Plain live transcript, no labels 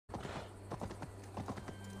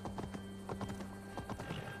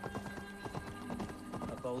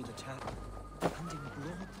bold attack. And in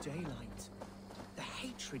broad daylight. The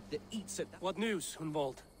hatred that eats at that... What news,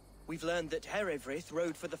 Hunwald? We've learned that Herewrith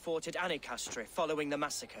rode for the fort at Ancaster following the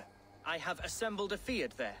massacre. I have assembled a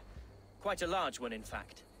field there. Quite a large one, in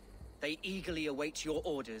fact. They eagerly await your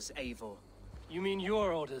orders, Eivor. You mean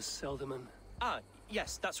your orders, Elderman? Ah,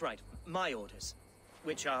 yes, that's right. My orders.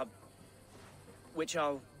 Which are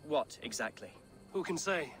what, exactly? Who can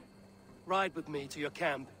say? Ride with me to your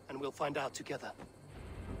camp, and we'll find out together.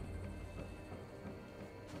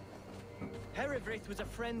 Herewrith was a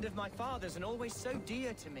friend of my father's and always so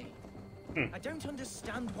dear to me. I don't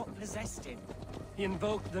understand what possessed him. He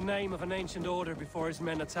invoked the name of an ancient order before his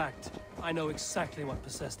men attacked. I know exactly what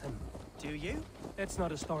possessed him. Do you? It's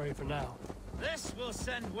not a story for now. This will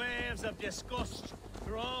send waves of disgust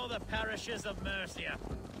through all the parishes of Mercia.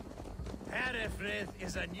 Herewrith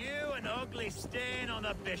is a new and ugly stain on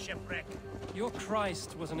the bishopric. Your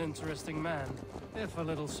Christ was an interesting man, if a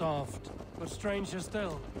little soft. But stranger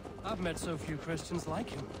still, I've met so few Christians like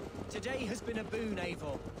him. Today has been a boon,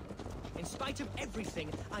 Eivor. In spite of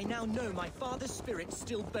everything, I now know my father's spirit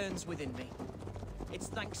still burns within me. It's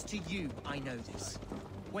thanks to you I know this.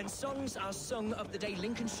 When songs are sung of the day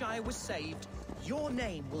Lincolnshire was saved, your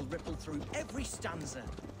name will ripple through every stanza.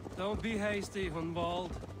 Don't be hasty,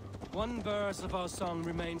 Hunwald. One verse of our song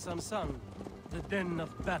remains unsung. The din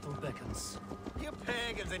of battle beckons. You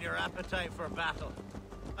pagans and your appetite for battle.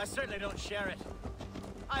 I certainly don't share it.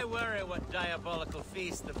 I worry what diabolical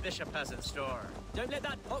feast the bishop has in store. Don't let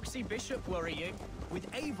that poxy bishop worry you. With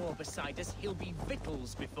Eivor beside us, he'll be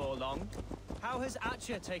victuals before long. How has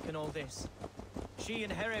Atcha taken all this? She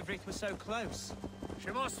and Herewrith were so close.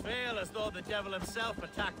 She must feel as though the devil himself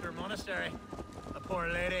attacked her monastery. The poor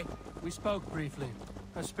lady. We spoke briefly.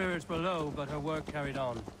 Her spirits were low, but her work carried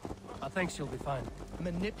on. I think she'll be fine.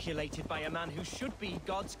 Manipulated by a man who should be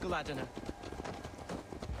God's gladdener.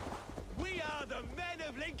 We are the men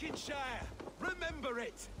of Lincolnshire! Remember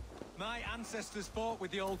it! My ancestors fought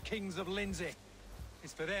with the old kings of Lindsey.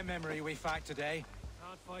 It's for their memory we fight today.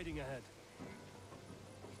 Hard fighting ahead.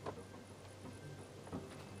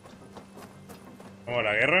 ¿Vamos a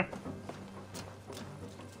la guerra?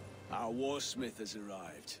 Our warsmith has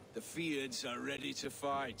arrived. The Fyrds are ready to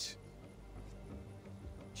fight.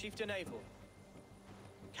 Chieftain Eivor,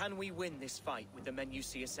 can we win this fight with the men you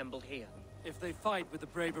see assembled here? If they fight with the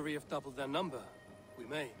bravery of double their number, we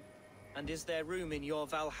may. And is there room in your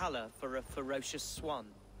Valhalla for a ferocious swan?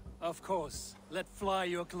 Of course. Let fly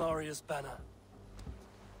your glorious banner.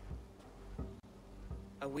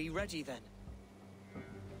 Are we ready then?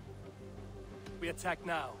 We attack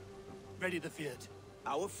now. Ready the field.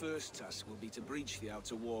 Our first task will be to breach the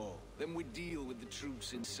outer wall. Then we deal with the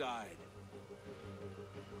troops inside.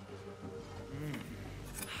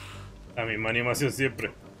 La misma animación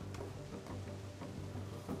siempre.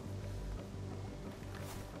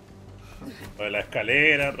 Lo de la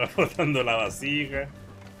escalera, transportando la vasija.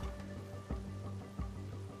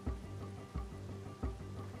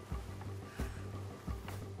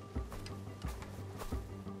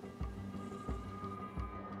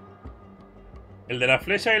 El de la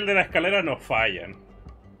flecha y el de la escalera no fallan.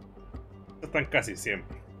 Están casi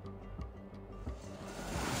siempre.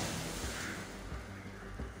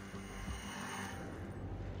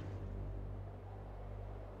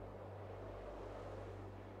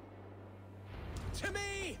 To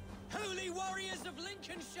me, holy warriors of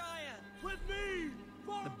Lincolnshire! With me!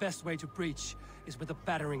 The best way to breach is with a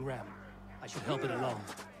battering ram. I should help it along.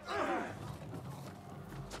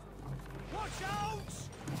 Watch out!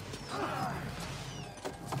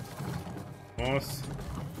 Vamos.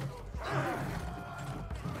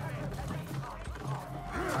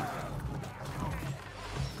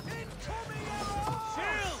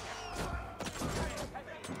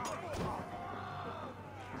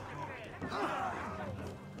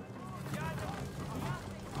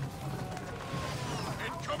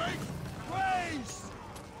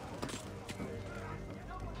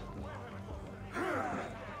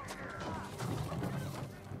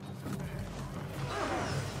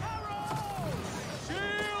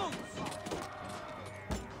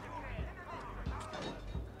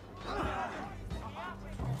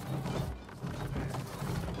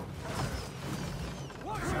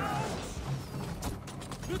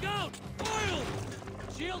 Look out! Oil!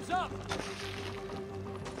 Shields up!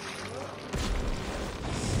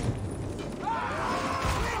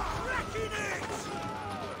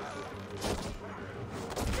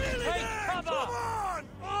 Take cover! Come on!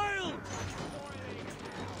 Oil!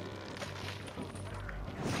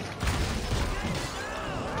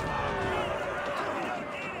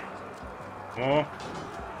 Vamos.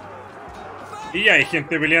 Y ya hay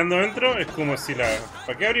gente peleando dentro, es como si la...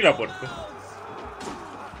 ¿Para qué abrí la puerta?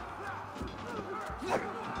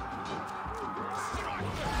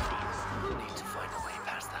 Need to find a way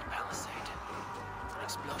past that palisade. An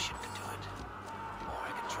explosion could do it. Or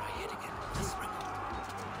I could try hitting it with this ring.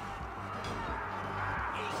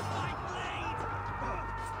 Eat my blade!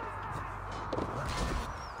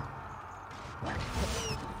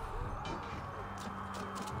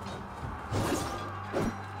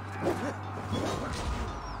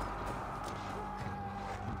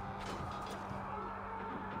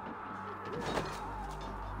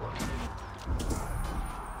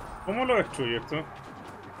 ¿Cómo lo destruyo esto?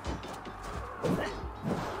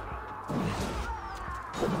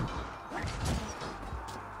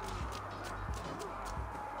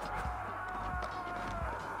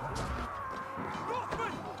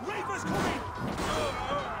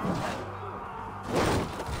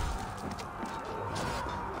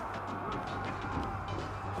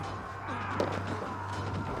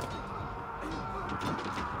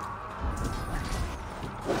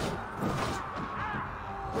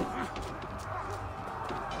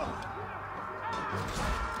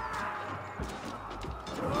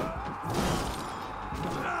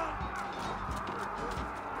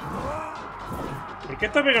 ¿Por qué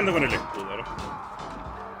está pegando con el escudo?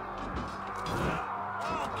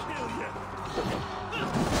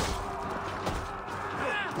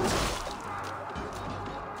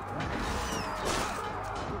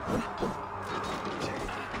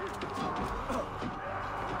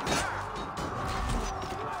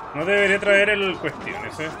 No debería traer el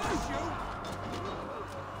cuestiones, ¿eh?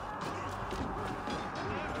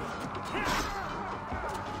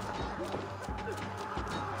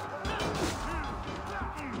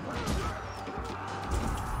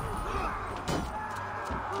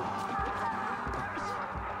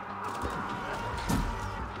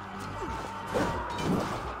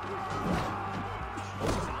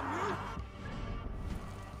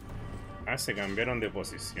 Ah, se cambiaron de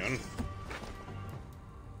posición.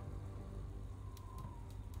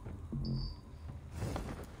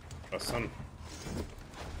 Razón.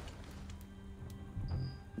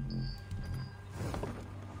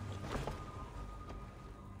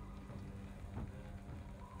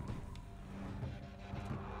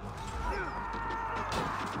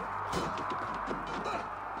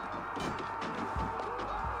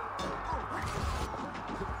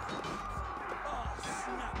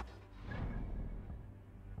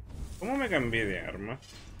 ¿Cómo me cambié de arma?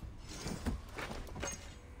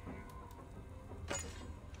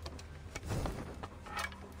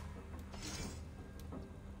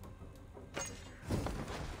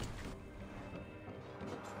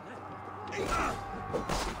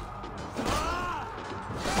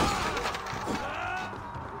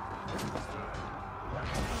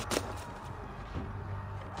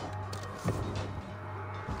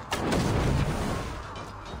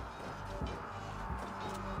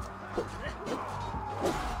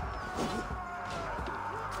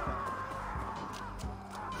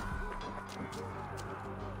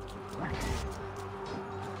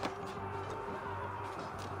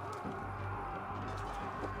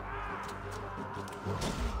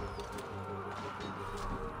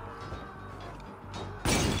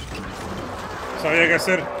 Sabía qué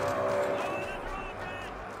hacer.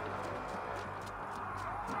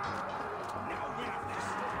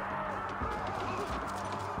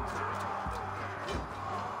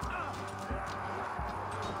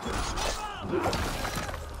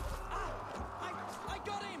 I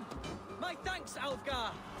got him! My thanks,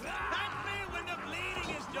 Alfgar! Thank me when the bleeding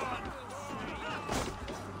is done!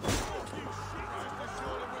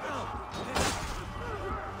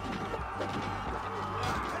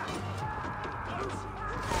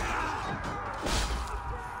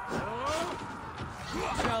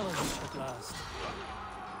 Challenge at last.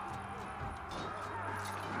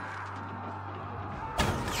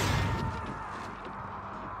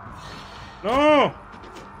 ¡No!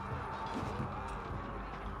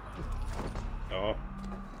 No.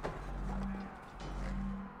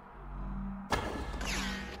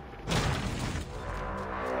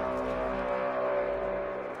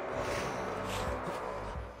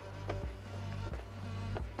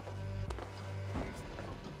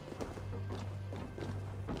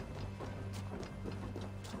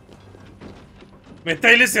 Me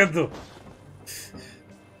está ileseando.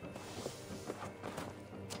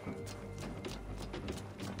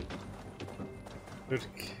 ¿Por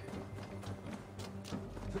qué?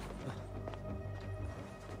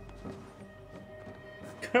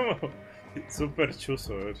 ¿Cómo? Super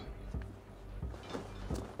chuzo, a ver.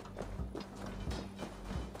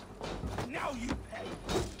 Now you pay!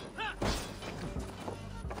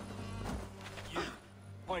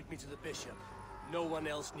 me to the bishop. No one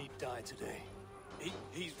else need die today.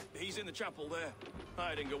 He's in the chapel there,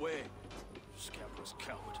 hiding away. Scoundrel's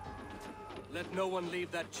coward. Let no one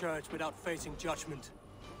leave that church without facing judgment.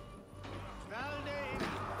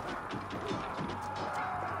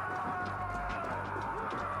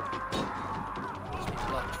 It's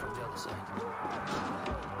blocked from the other side.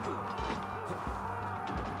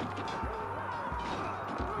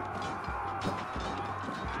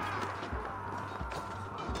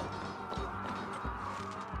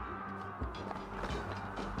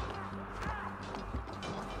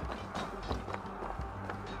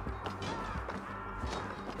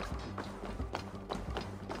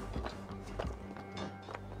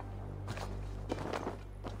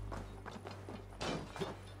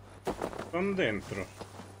 Son dentro.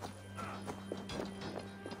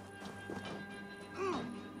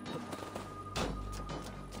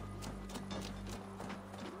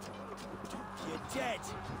 You're dead.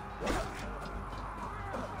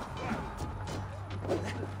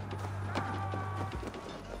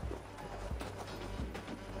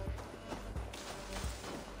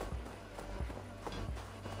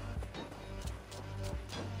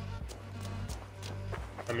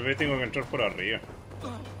 Tal vez tengo que entrar por arriba.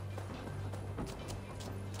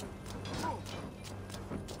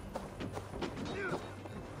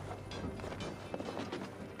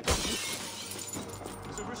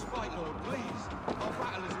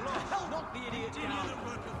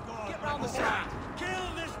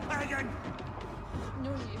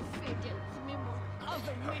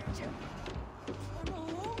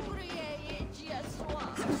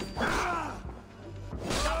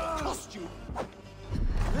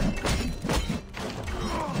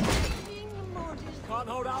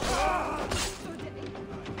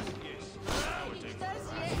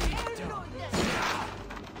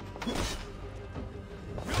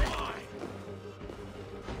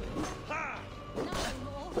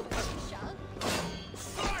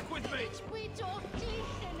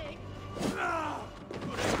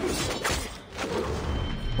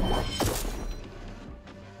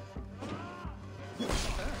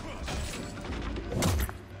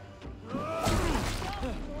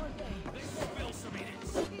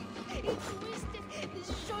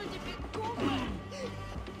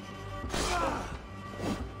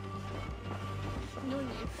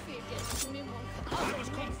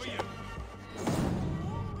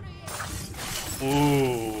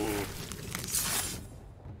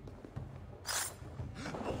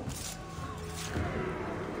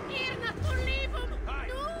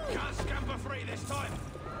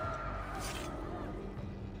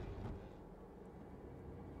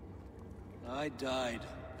 I died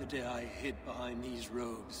the day I hid behind these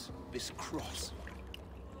robes, this cross.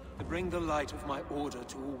 To bring the light of my order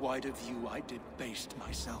to a wider view, I debased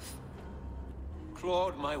myself.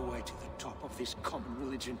 Clawed my way to the top of this common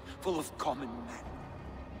religion, full of common men.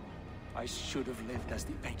 I should have lived as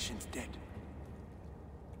the ancient dead.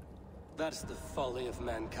 That's the folly of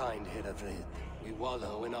mankind, Hilavrid. We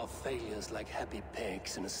wallow in our failures like happy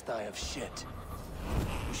pigs in a sty of shit.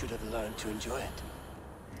 We should have learned to enjoy it.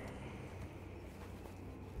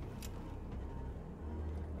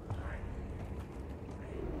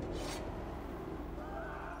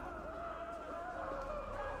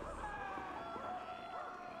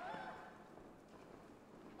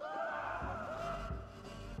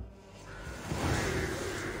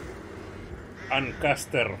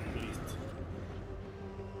 Ancaster. Listo.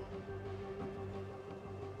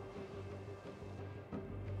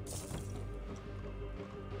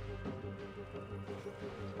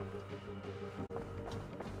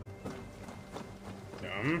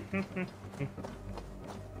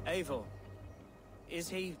 Eivor, is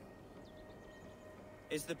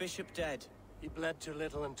the bishop dead? He bled too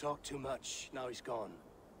little and talked too much. Now he's gone.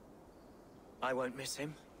 I won't miss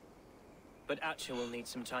him. But Atcha will need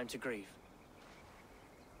some time to grieve.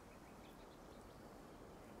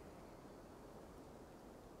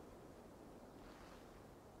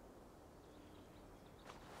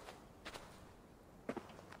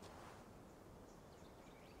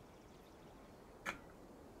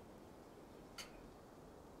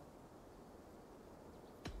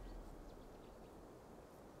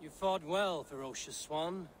 You fought well, ferocious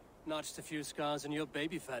swan. Notched a few scars on your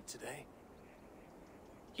baby fat today.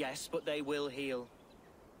 Yes, but they will heal.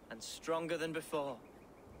 And stronger than before.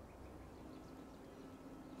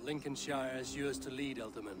 Lincolnshire is yours to lead,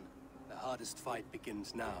 Elderman. The hardest fight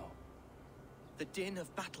begins now. The din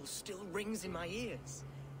of battle still rings in my ears.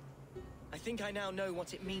 I think I now know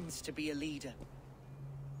what it means to be a leader.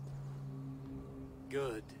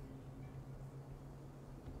 Good.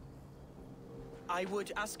 I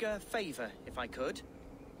would ask a favor, if I could.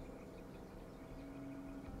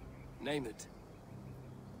 Name it.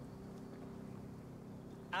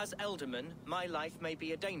 As Elderman, my life may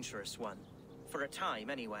be a dangerous one. For a time,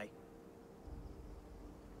 anyway.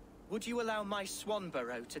 Would you allow my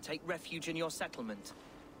Swanborough to take refuge in your settlement?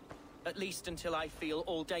 At least until I feel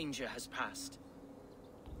all danger has passed.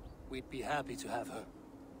 We'd be happy to have her.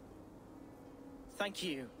 Thank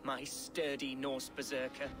you, my sturdy Norse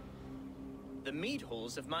berserker. The mead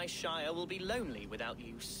halls of my shire will be lonely without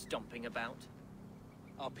you stomping about.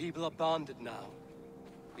 Our people are bonded now.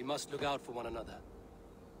 We must look out for one another.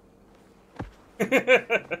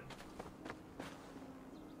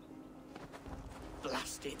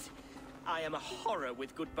 Blast it. I am a horror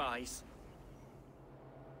with goodbyes.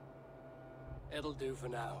 It'll do for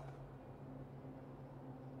now.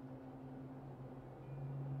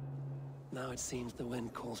 Now it seems the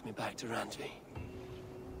wind calls me back to Randvi.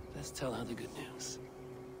 Let's tell her the good news.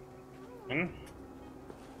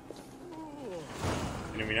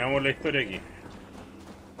 Terminamos la historia aquí.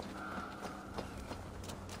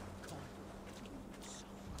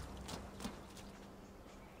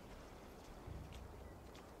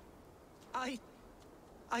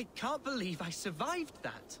 I can't believe I survived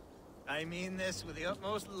that. I mean this with the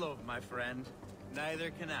utmost love, my friend. Neither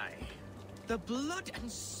can I. The blood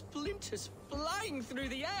and splinters flying through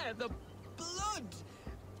the air. The blood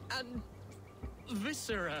and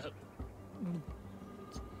viscera.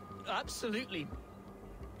 Absolutely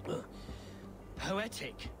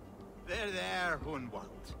poetic. There,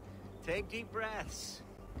 Hunwald. Take deep breaths.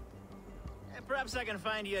 Perhaps I can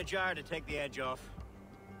find you a jar to take the edge off.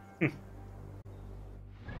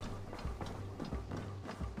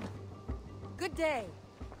 Good day.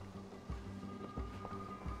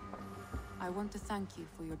 I want to thank you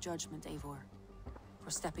for your judgment, Eivor.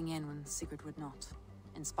 For stepping in when Sigurd would not,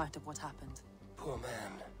 in spite of what happened. Poor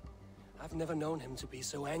man. I've never known him to be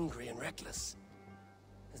so angry and reckless.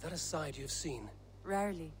 Is that a side you've seen?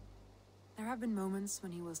 Rarely. There have been moments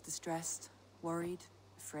when he was distressed, worried,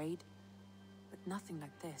 afraid. But nothing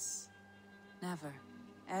like this. Never,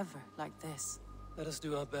 ever like this. Let us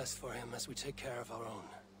do our best for him as we take care of our own.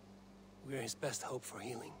 We're his best hope for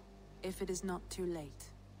healing. If it is not too late.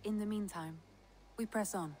 In the meantime, we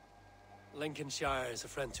press on. Lincolnshire is a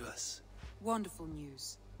friend to us. Wonderful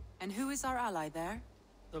news. And who is our ally there?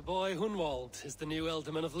 The boy Hunwald is the new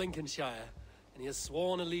Ealdorman of Lincolnshire, and he has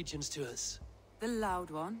sworn allegiance to us. The loud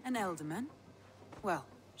one, an Ealdorman? Well,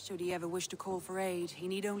 should he ever wish to call for aid, he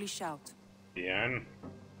need only shout. Bien.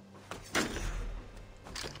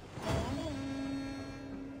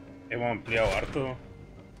 Hemos ampliado harto.